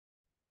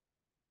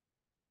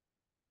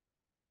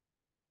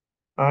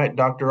All right,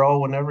 Dr. O,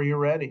 whenever you're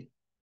ready.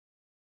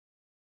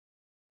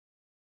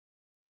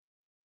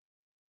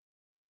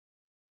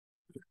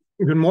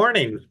 Good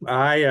morning.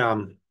 I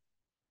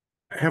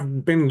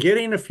have been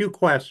getting a few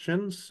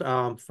questions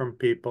from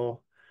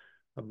people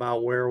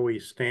about where we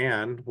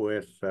stand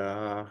with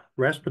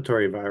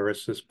respiratory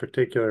viruses,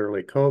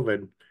 particularly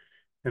COVID,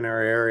 in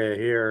our area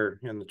here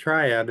in the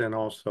Triad and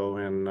also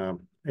in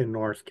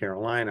North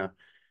Carolina.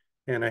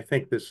 And I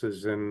think this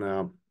is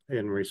in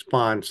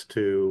response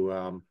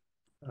to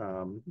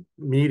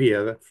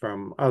media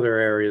from other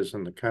areas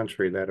in the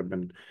country that have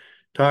been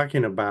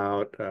talking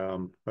about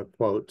a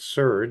quote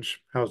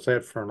surge. How's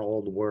that for an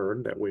old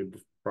word that we've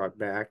brought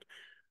back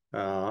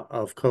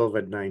of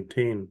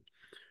COVID-19?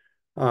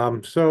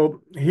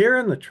 So here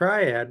in the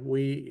Triad,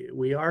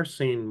 we are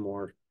seeing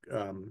more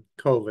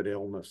COVID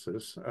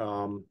illnesses,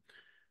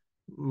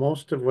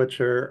 most of which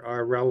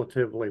are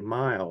relatively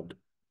mild.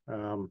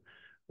 Um,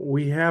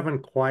 we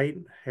haven't quite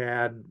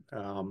had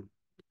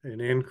an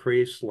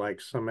increase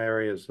like some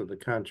areas of the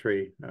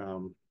country,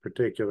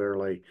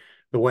 particularly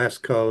the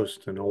West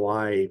Coast and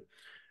Hawaii.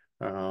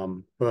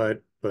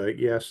 But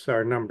yes,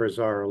 our numbers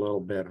are a little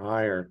bit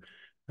higher.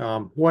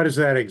 What does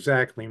that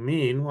exactly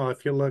mean? Well,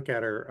 if you look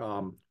at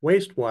our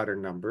wastewater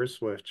numbers,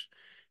 which,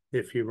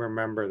 if you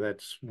remember,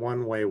 that's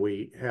one way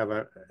we have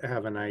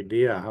an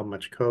idea how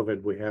much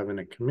COVID we have in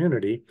a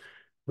community.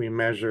 We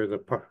measure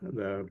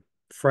the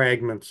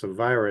fragments of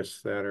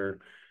virus that are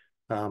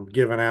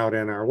given out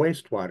in our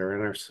wastewater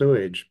and our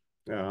sewage.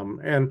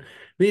 And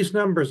these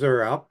numbers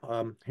are up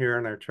here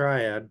in our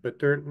triad, but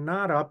they're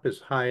not up as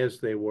high as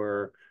they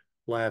were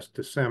last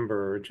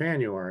December or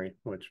January,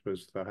 which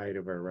was the height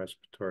of our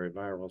respiratory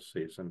viral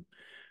season.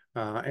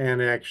 And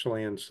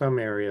actually, in some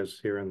areas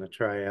here in the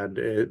triad,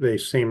 they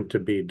seem to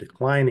be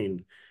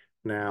declining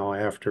now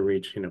after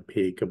reaching a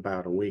peak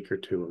about a week or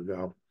two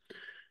ago.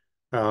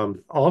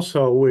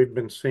 Also, we've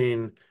been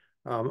seeing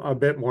a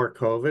bit more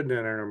COVID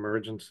in our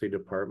emergency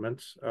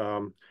departments.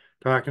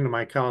 Talking to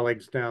my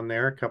colleagues down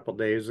there a couple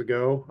days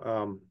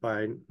ago,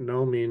 by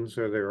no means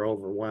are they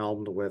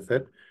overwhelmed with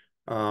it.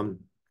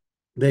 Um,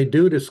 they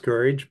do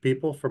discourage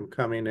people from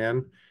coming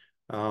in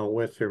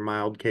with their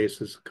mild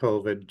cases of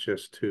COVID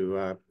just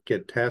to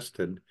get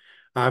tested.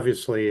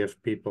 Obviously,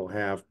 if people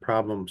have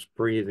problems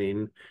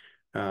breathing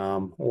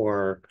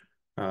or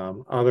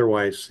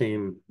otherwise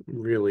seem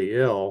really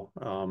ill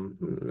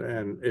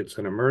and it's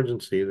an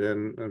emergency,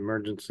 then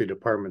emergency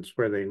department's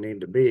where they need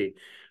to be.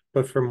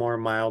 But for more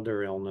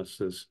milder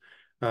illnesses,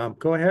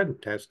 go ahead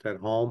and test at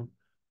home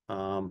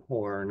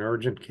or in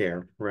urgent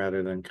care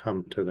rather than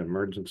come to the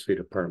emergency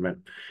department.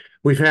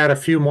 We've had a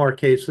few more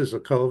cases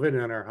of COVID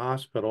in our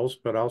hospitals,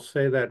 but I'll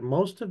say that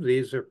most of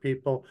these are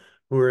people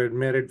who are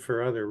admitted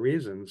for other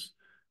reasons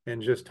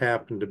and just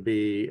happen to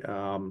be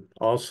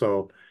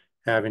also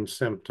having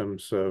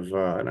symptoms of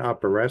an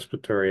upper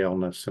respiratory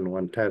illness, and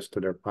when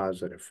tested are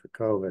positive for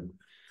COVID.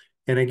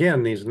 And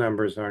again, these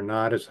numbers are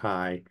not as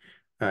high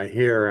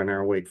here in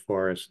our Wake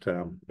Forest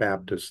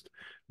Baptist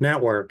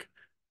network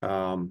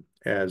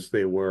as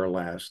they were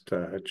last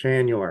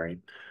January.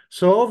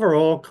 So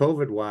overall,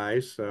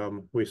 COVID-wise,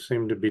 we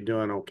seem to be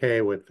doing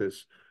okay with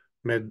this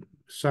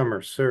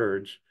midsummer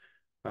surge.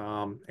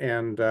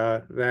 And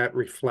that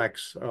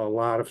reflects a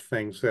lot of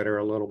things that are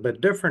a little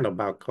bit different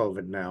about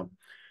COVID now.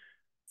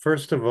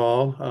 First of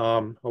all,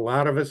 a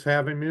lot of us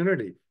have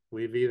immunity.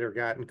 We've either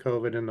gotten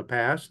COVID in the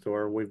past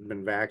or we've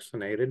been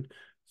vaccinated,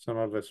 some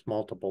of us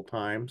multiple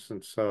times.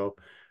 And so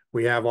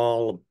we have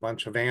all a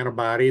bunch of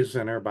antibodies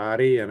in our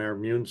body, and our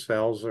immune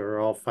cells are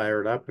all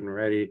fired up and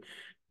ready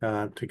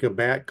to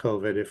combat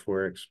COVID if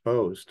we're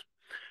exposed.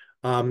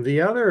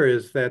 The other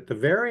is that the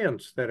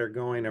variants that are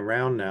going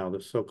around now,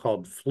 the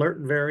so-called flirt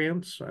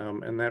variants,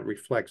 and that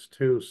reflects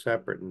two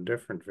separate and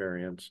different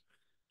variants,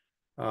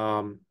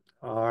 um,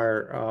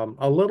 are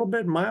a little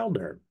bit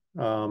milder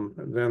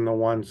than the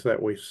ones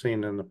that we've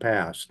seen in the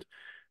past.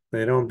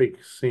 They don't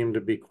seem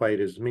to be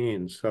quite as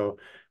mean. So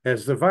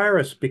as the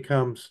virus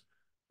becomes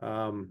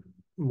um,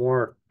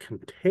 more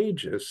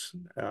contagious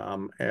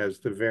as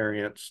the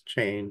variants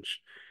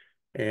change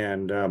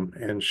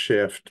and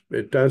shift,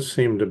 it does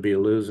seem to be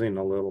losing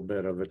a little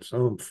bit of its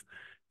oomph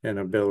and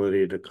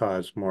ability to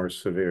cause more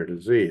severe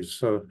disease.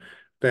 So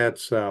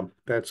that's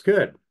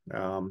good.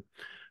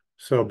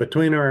 So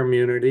between our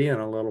immunity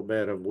and a little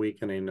bit of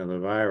weakening of the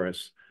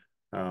virus,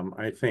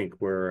 I think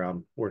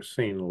we're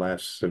seeing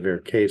less severe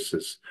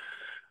cases.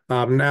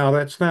 Now,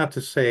 that's not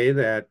to say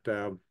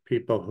that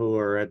people who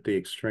are at the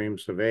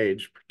extremes of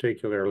age,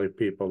 particularly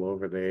people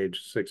over the age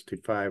of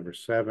 65 or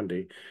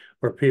 70,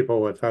 or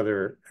people with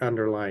other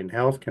underlying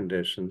health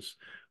conditions,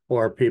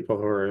 or people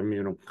who are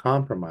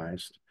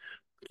immunocompromised,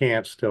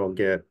 can't still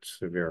get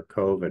severe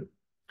COVID.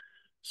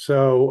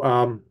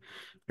 So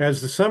as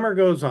the summer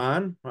goes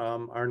on,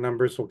 our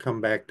numbers will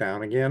come back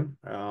down again.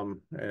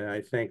 And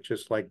I think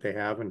just like they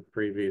have in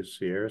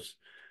previous years.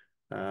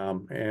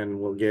 And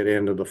we'll get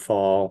into the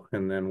fall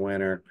and then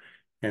winter.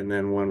 And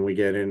then when we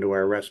get into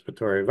our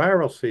respiratory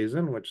viral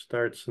season, which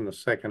starts in the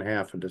second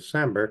half of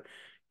December,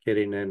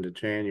 getting into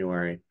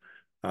January,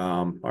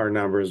 our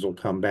numbers will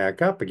come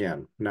back up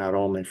again, not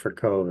only for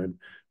COVID,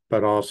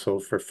 but also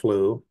for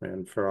flu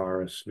and for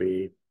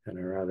RSV and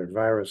our other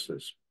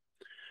viruses.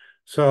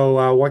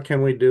 So what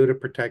can we do to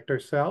protect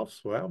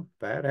ourselves? Well,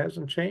 that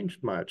hasn't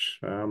changed much.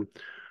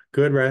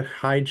 Good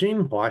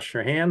hygiene, wash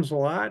your hands a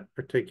lot,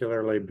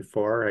 particularly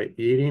before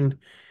eating,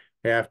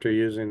 after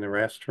using the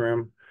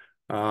restroom.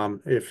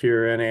 If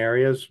you're in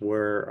areas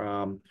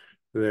where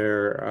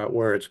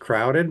it's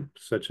crowded,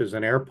 such as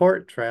an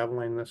airport,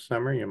 traveling this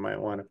summer, you might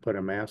want to put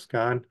a mask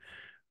on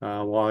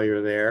while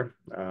you're there,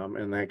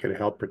 and that could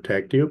help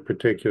protect you,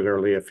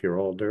 particularly if you're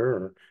older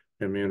or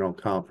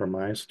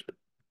immunocompromised.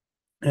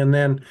 And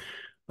then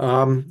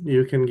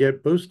you can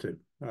get boosted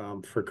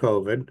for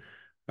COVID.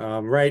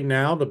 Right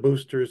now, the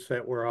boosters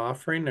that we're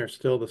offering are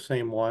still the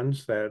same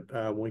ones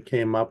that we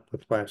came up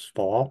with last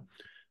fall.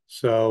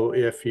 So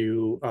if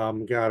you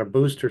got a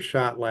booster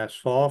shot last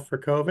fall for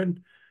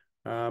COVID,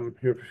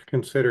 you're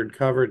considered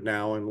covered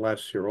now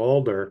unless you're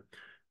older,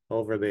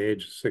 over the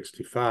age of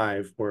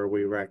 65, where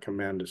we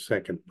recommend a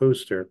second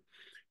booster.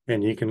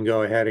 And you can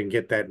go ahead and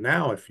get that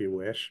now if you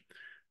wish,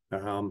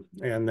 and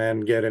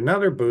then get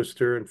another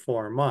booster in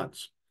 4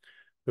 months.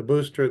 The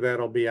booster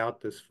that'll be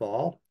out this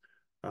fall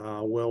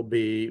will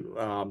be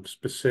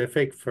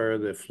specific for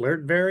the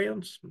flirt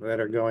variants that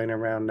are going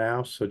around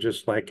now. So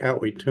just like how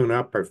we tune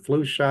up our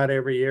flu shot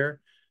every year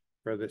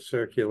for the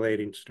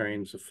circulating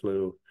strains of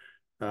flu,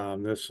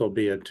 this will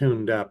be a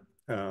tuned up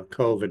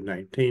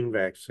COVID-19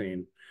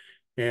 vaccine.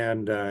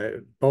 And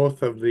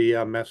both of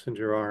the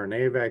messenger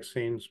RNA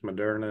vaccines,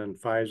 Moderna and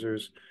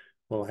Pfizer's,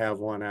 will have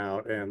one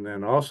out. And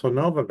then also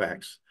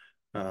Novavax,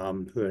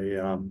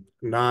 the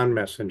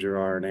non-messenger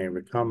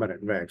RNA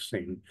recombinant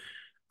vaccine,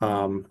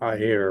 I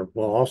hear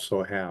will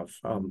also have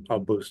a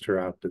booster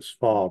out this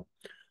fall.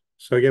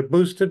 So get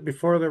boosted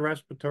before the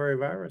respiratory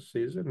virus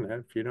season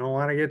if you don't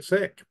want to get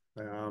sick.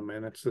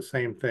 And it's the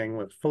same thing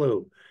with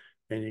flu.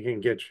 And you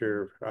can get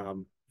your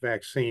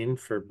vaccine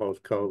for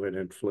both COVID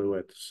and flu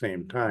at the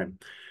same time.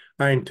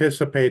 I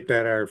anticipate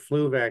that our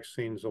flu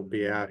vaccines will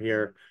be out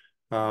here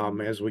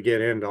as we get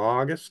into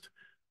August.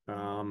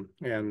 And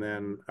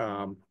then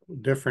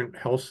different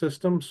health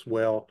systems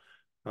will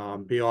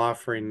be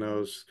offering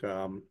those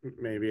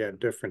maybe at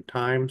different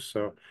times.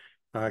 So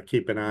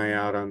keep an eye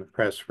out on the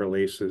press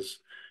releases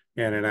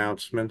and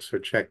announcements, or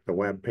check the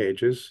web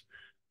pages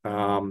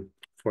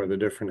for the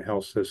different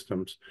health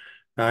systems.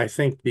 I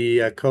think the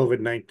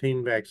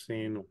COVID-19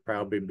 vaccine will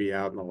probably be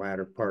out in the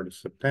latter part of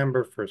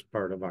September, first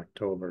part of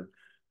October,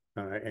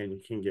 and you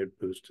can get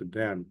boosted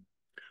then.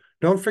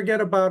 Don't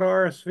forget about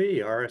RSV.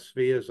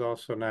 RSV is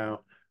also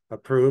now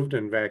approved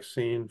and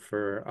vaccine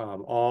for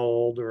all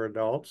older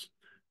adults,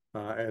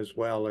 as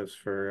well as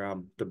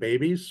for the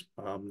babies,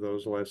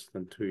 those less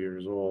than 2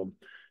 years old.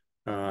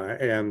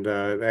 And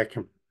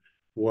that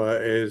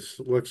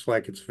looks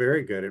like it's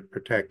very good at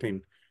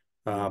protecting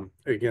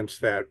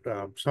against that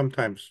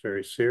sometimes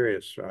very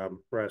serious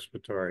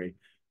respiratory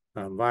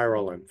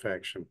viral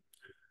infection.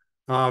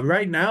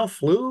 Right now,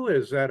 flu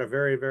is at a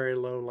very, very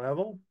low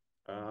level,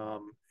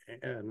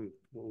 and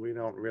we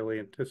don't really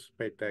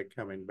anticipate that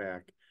coming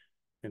back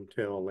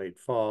until late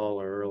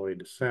fall or early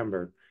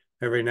December.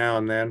 Every now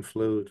and then,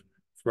 flu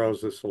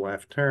throws us a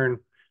left turn,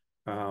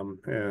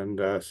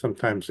 and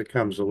sometimes it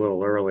comes a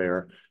little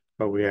earlier,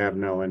 but we have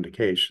no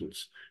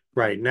indications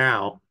right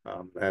now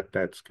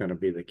that's going to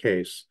be the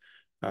case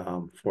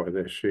for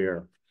this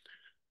year.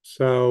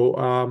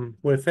 So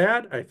with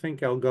that, I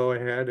think I'll go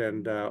ahead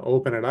and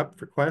open it up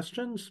for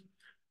questions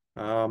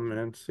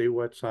and see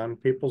what's on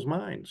people's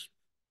minds.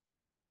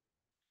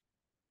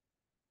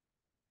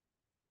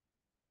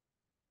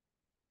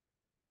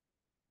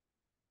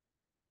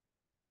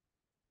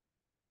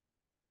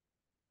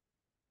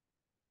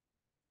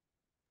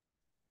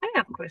 I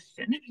have a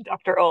question,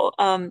 Dr. Earl.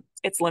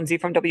 It's Lindsay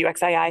from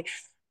WXII.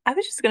 I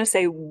was just going to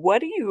say, what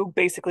do you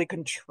basically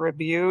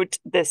contribute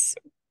this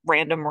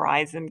random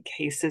rise in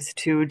cases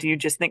to? Do you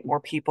just think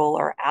more people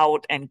are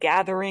out and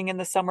gathering in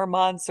the summer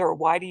months, or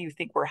why do you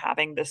think we're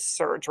having this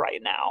surge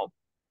right now?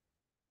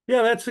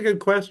 Yeah, that's a good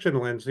question,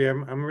 Lindsay.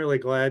 I'm really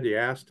glad you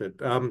asked it.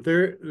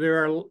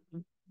 There are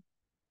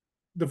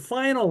the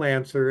final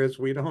answer is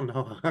we don't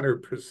know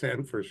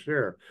 100% for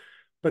sure,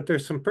 but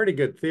there's some pretty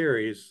good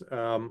theories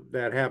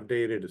that have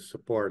data to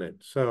support it.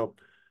 So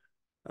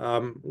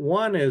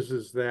one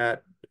is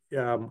that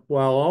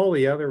while all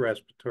the other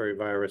respiratory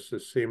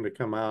viruses seem to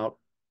come out,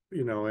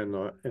 in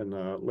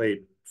the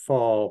late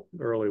fall,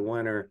 early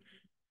winter,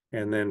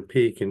 and then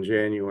peak in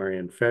January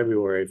and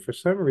February, for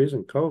some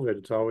reason,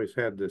 COVID's always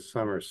had this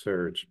summer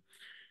surge.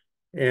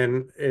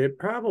 And it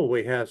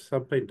probably has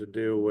something to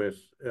do with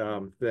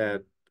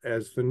that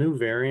as the new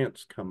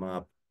variants come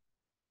up,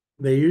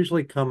 they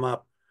usually come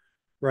up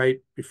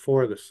right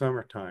before the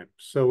summertime.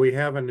 So we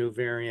have a new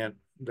variant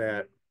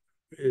that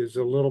is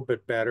a little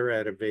bit better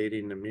at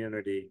evading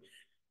immunity,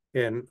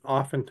 and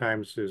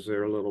oftentimes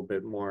they're a little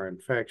bit more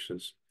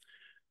infectious.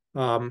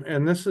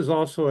 And this is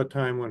also a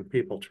time when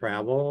people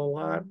travel a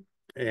lot.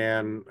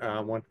 And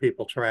when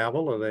people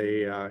travel,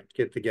 they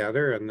get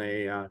together and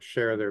they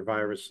share their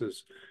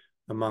viruses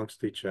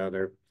amongst each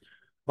other.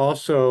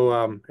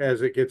 Also,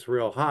 as it gets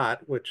real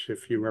hot, which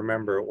if you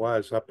remember it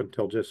was up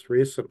until just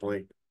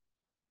recently,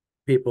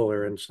 people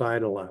are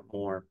inside a lot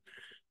more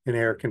in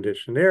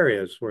air-conditioned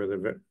areas where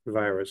the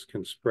virus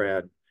can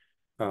spread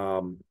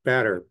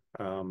better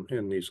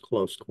in these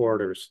close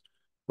quarters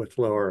with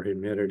lower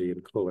humidity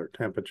and cooler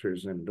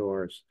temperatures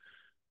indoors.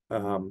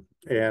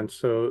 And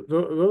so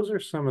those are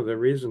some of the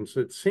reasons.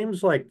 It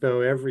seems like,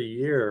 though, every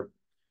year,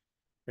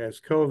 as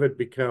COVID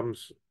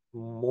becomes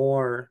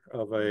more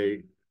of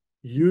a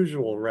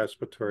usual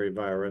respiratory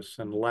virus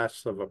and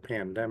less of a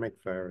pandemic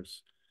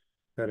virus,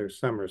 that our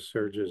summer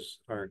surges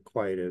aren't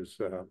quite as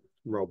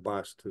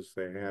robust as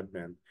they had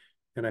been.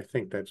 And I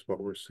think that's what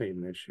we're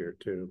seeing this year,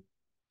 too.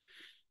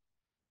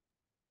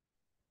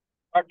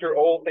 Dr.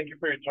 Ohl, thank you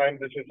for your time.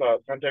 This is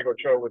Santiago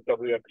Cho with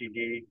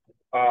WFTD.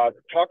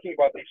 Talking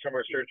about these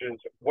summer surges,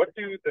 what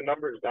do the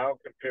numbers now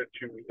compare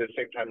to the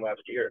same time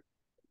last year?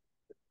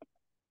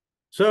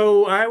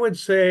 So I would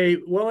say,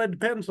 well, it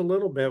depends a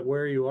little bit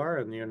where you are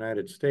in the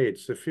United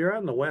States. If you're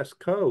on the West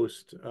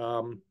Coast,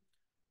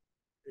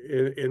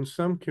 in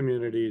some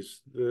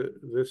communities,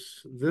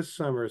 this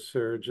summer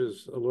surge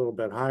is a little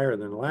bit higher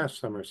than last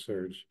summer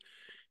surge.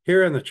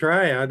 Here in the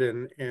Triad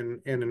and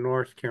in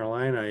North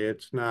Carolina,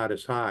 it's not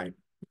as high.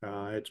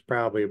 It's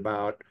probably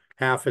about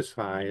half as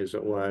high as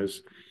it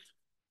was,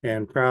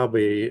 and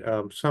probably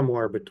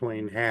somewhere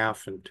between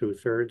half and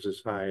 2/3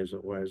 as high as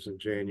it was in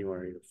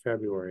January or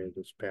February of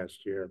this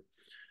past year.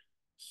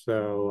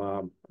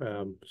 So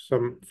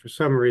for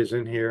some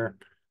reason here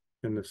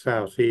in the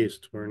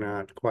Southeast, we're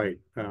not quite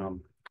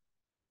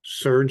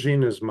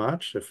surging as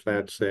much, if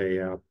that's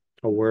a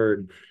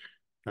word,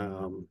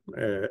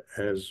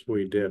 as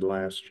we did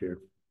last year.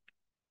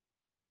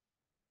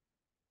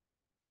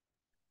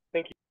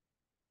 Thank you.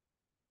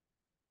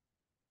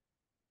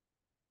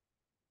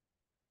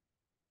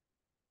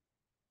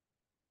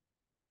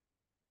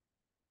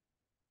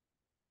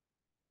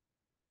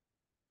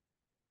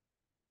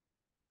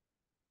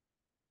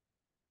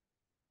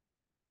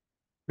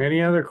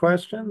 Any other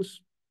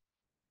questions?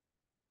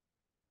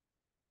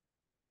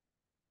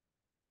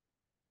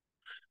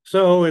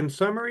 So in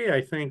summary,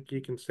 I think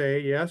you can say,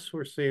 yes,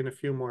 we're seeing a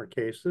few more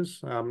cases,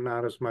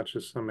 not as much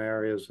as some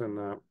areas in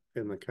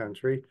the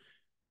country,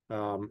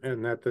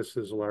 and that this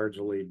is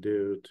largely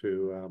due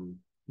to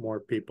more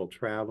people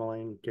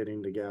traveling,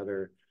 getting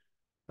together,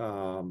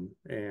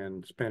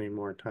 and spending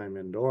more time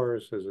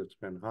indoors as it's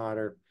been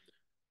hotter.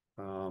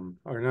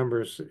 Our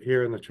numbers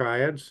here in the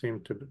Triad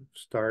seem to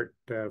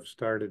have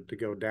started to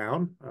go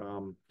down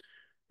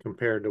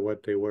compared to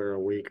what they were a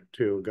week or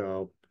two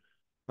ago.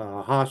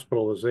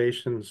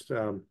 Hospitalizations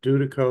due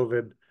to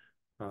COVID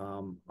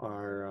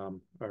are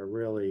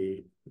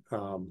really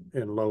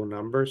in low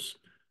numbers,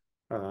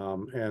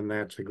 and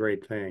that's a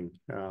great thing.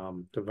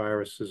 The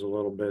virus is a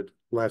little bit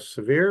less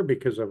severe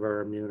because of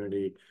our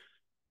immunity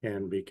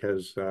and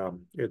because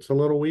it's a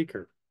little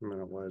weaker than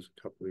it was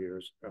a couple of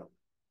years ago.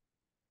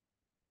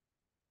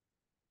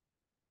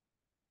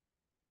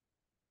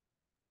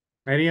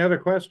 Any other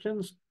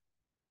questions?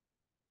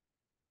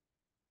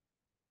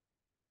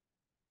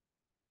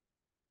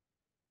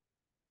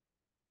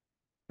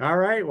 All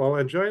right, well,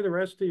 enjoy the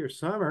rest of your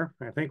summer.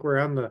 I think we're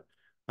on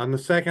the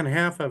second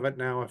half of it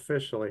now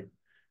officially.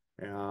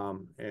 It's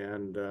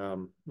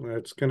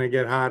going to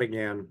get hot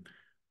again.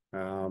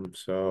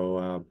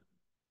 So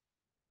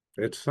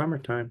it's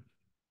summertime.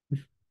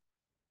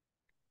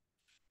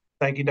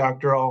 Thank you,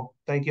 Dr. O.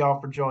 Thank you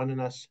all for joining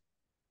us.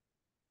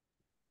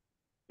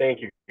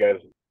 Thank you, guys.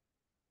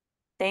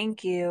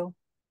 Thank you.